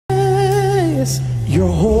this. You're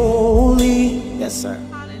holy. Yes, sir.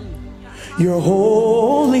 You're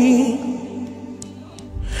holy.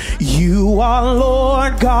 You are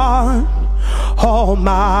Lord God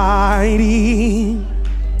Almighty,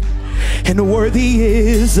 and worthy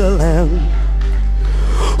is the Lamb.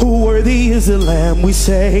 Worthy is the Lamb. We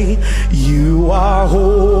say, you are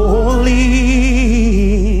holy.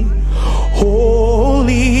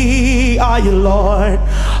 Holy are you, Lord.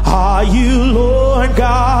 Are you Lord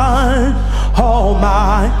God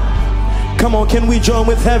Almighty? Come on, can we join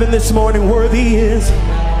with heaven this morning? Worthy is.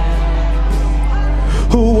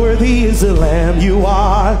 Worthy is the Lamb. You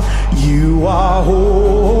are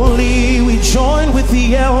holy. We join with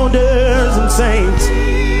the elders and saints.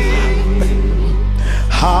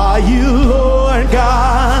 Are you Lord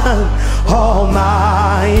God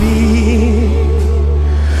Almighty?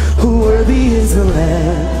 Worthy is the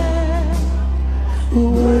Lamb.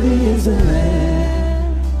 Worthy is the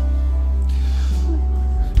Lamb.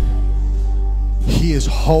 He is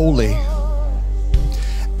holy.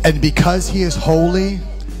 And because he is holy,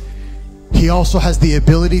 he also has the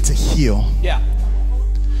ability to heal. Yeah.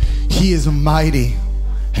 He is mighty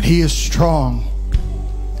and he is strong.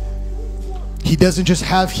 He doesn't just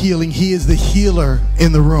have healing, he is the healer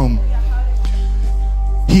in the room.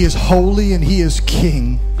 He is holy and he is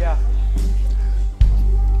king. Yeah.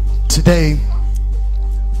 Today,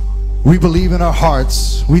 we believe in our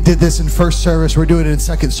hearts. We did this in first service. We're doing it in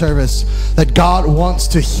second service. That God wants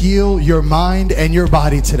to heal your mind and your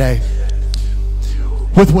body today.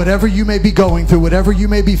 With whatever you may be going through, whatever you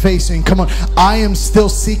may be facing, come on. I am still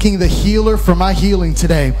seeking the healer for my healing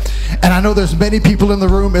today. And I know there's many people in the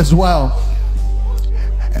room as well.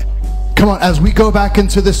 Come on, as we go back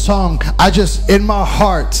into this song, in my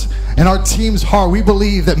heart, in our team's heart, we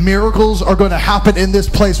believe that miracles are going to happen in this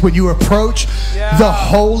place when you approach the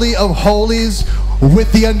Holy of Holies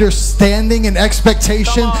with the understanding and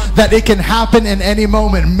expectation that it can happen in any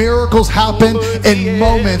moment. Miracles happen in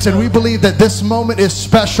moments, and we believe that this moment is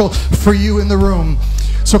special for you in the room.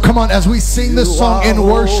 So come on, as we sing this song in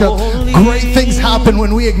worship, great things happen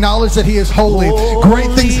when we acknowledge that he is holy.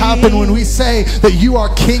 Great things happen when we say that you are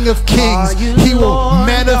King of Kings. He will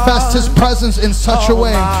manifest his presence in such a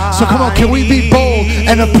way. So come on, can we be bold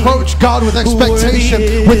and approach God with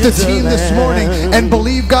expectation with the team this morning and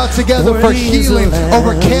believe God together for healing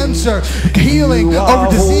over cancer, healing over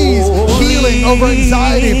disease, healing over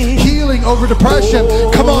anxiety, healing over depression.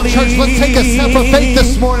 Come on, church, let's take a step of faith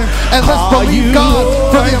this morning and let's believe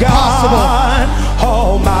God for the impossible.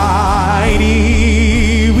 Almighty,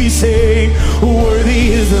 we say,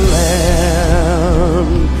 worthy is the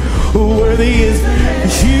Lamb. Worthy is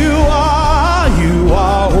you are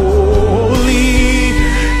holy.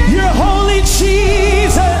 You're holy,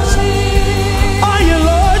 Jesus. Are you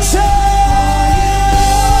Lord? Say,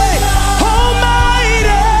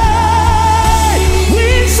 Almighty,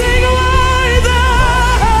 we sing worthy.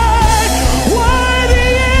 Worthy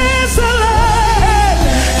is the Lamb.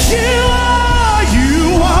 You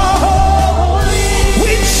are holy.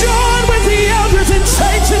 We join with the elders and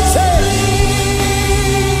saints and say,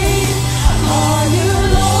 are you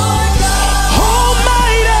Lord God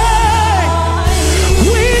Almighty?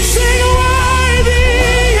 We sing worthy.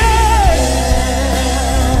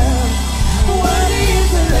 Worthy is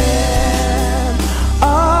the Lamb.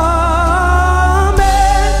 Amen.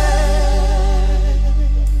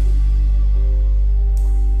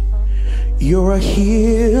 You're a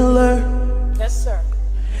healer. Yes, sir.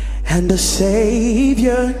 And a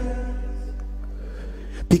savior.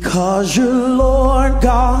 Because you're Lord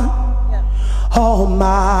God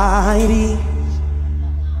Almighty.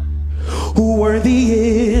 Who worthy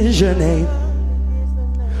is your name?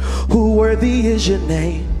 Who worthy is your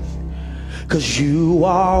name? 'Cause you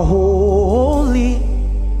are holy.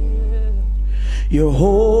 You're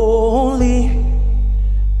holy.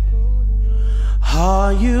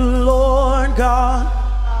 Are you Lord God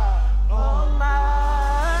Almighty?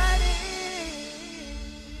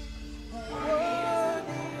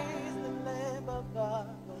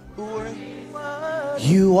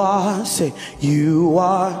 You are, say, you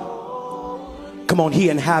are. Come on, he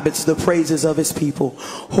inhabits the praises of his people.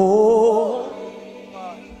 Oh,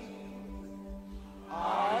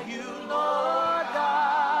 are you Lord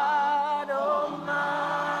God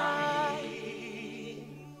Almighty?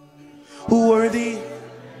 Worthy.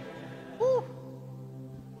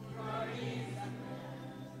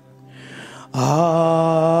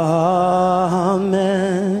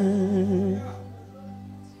 Amen.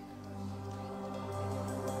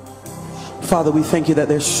 Father, we thank you that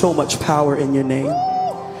there's so much power in your name.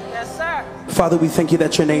 Yes, sir. Father, we thank you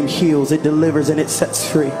that your name heals, it delivers, and it sets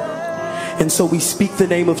free. And so we speak the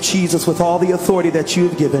name of Jesus with all the authority that you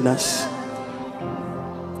have given us.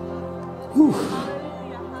 Whew.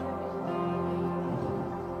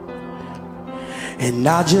 And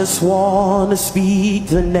I just want to speak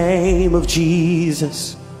the name of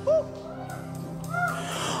Jesus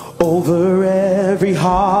over every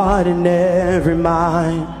heart and every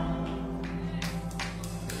mind,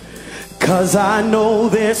 'cause I know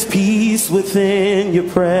there's peace within your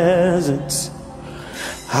presence.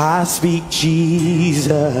 I speak Jesus.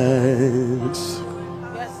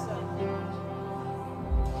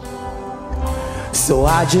 So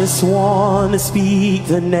I just want to speak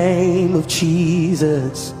the name of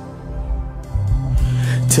Jesus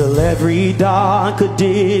till every dark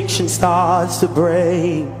addiction starts to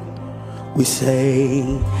break. We say,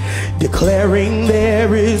 declaring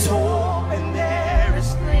there is hope and there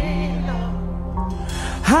is freedom.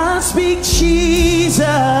 I speak Jesus.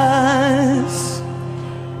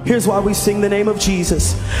 Here's why we sing the name of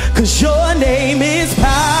Jesus. 'Cause your name is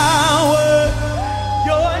power.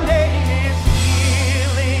 Your name is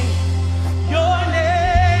healing. Your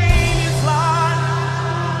name is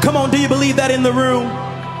life. Come on, do you believe that in the room?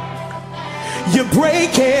 You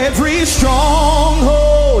break every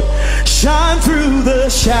stronghold, shine through the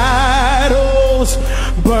shadows,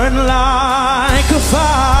 burn like a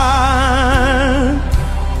fire.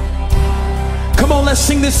 Come on, let's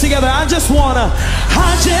sing this together. I just wanna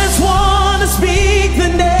speak the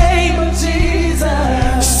name of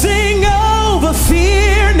Jesus. Sing over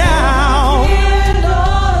fear now, and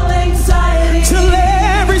all anxiety, till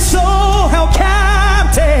every soul held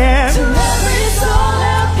captive, till every soul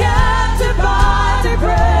held captive by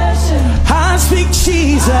depression. I speak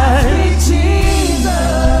Jesus. I speak Jesus.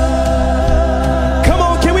 Come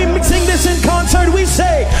on, can we sing this in concert? We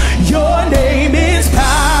say, your name is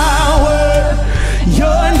power.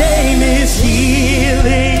 Your name is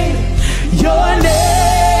healing. Your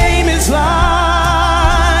name is life.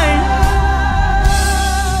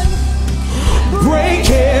 Break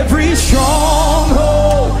every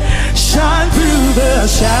stronghold, shine through the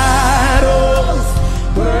shadows,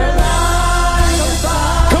 burn like a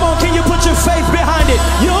fire. Come on, can you put your faith behind it?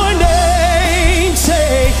 Your name,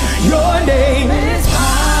 say, your name is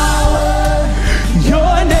power.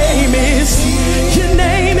 Your name is healing. Your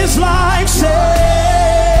name is life, say.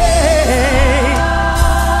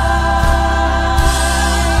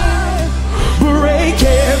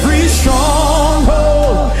 Every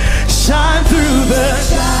stronghold, shine through the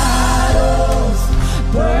shadows,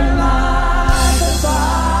 burn like a fire.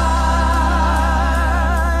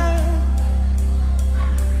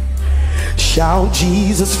 Shout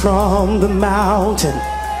Jesus from the mountain,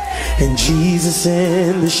 and Jesus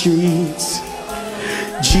in the streets.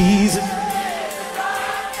 Jesus.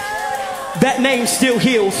 That name still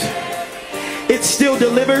heals. It still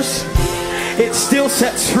delivers. It still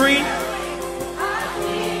sets free.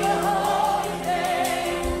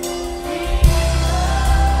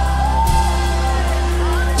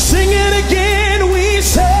 Again we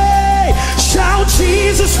say, shout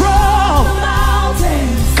Jesus from the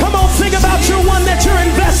mountains. Come on, think about your one that you're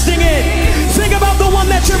investing in. Think about the one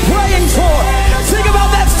that you're praying for. Think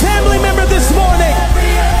about that family member this morning.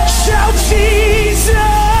 Shout Jesus.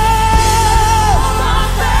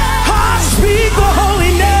 I speak the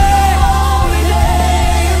holy name.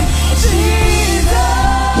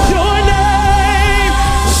 Your name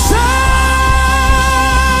shines.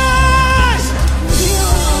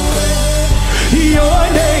 Your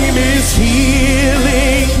name is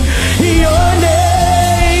healing. Your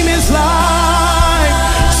name is life.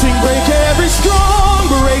 Sing, break every strong,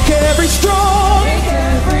 break every strong, break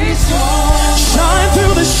every strong. Shine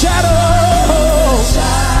through the shadows,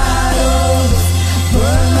 shadows,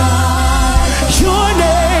 burn light. Your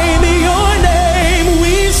name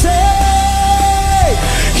we say.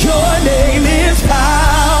 Your name is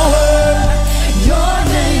power. Your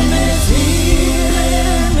name is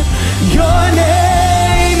healing. Your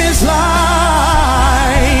name is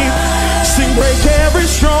life. Sing, break every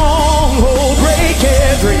stronghold, break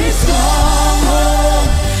every stronghold.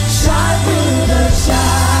 Shine through the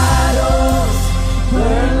shadows,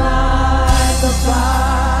 burn like a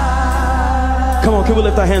fire. Come on, can we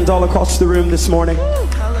lift our hands all across the room this morning?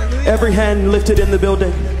 Every hand lifted in the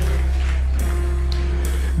building.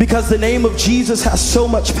 Because the name of Jesus has so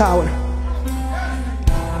much power.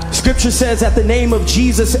 Scripture says at the name of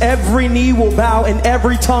Jesus, every knee will bow and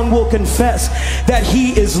every tongue will confess that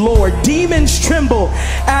he is Lord. Demons tremble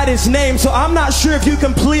at his name. So I'm not sure if you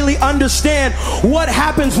completely understand what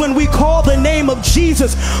happens when we call the name of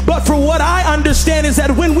Jesus. But for what I understand is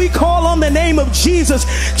that when we call on the name of Jesus,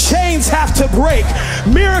 chains have to break.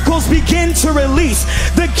 Miracles begin to release.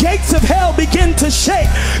 The gates of hell begin to shake,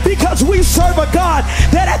 because we serve a God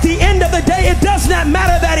that at the end of the day, it does not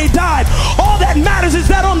matter that he died. All that matters is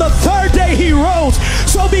that on the third day he rose.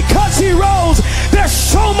 So because he rose, there's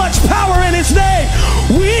so much power in his name.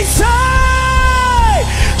 We say,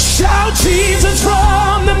 shout Jesus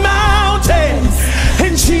from the mountains,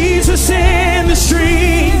 and Jesus in the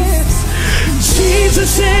streets,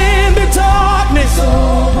 Jesus in the darkness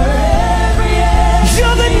over every edge.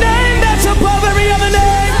 You're the name that's above every other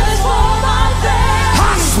name.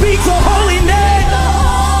 I speak the holy name.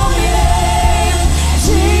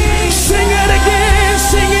 Sing it again,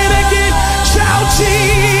 sing it again. Shout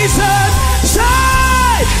Jesus,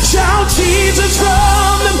 shout Jesus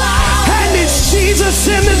from the mountain. And it's Jesus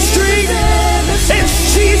in the street,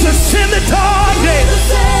 it's Jesus in the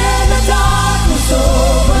darkness.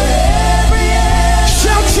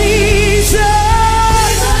 Shout Jesus.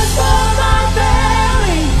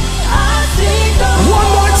 One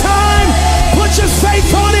more time, put your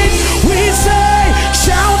faith on it. We say,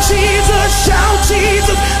 shout Jesus, shout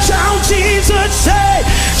Jesus, shout Jesus, say,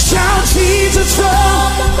 shout Jesus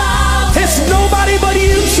from the mountain. It's nobody but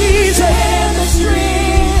you, Jesus.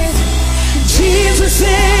 Jesus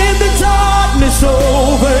in the darkness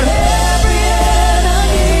over every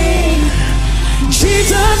enemy.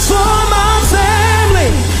 Jesus for my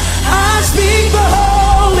family, I speak the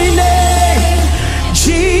holy name.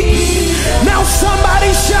 Jesus. Now somebody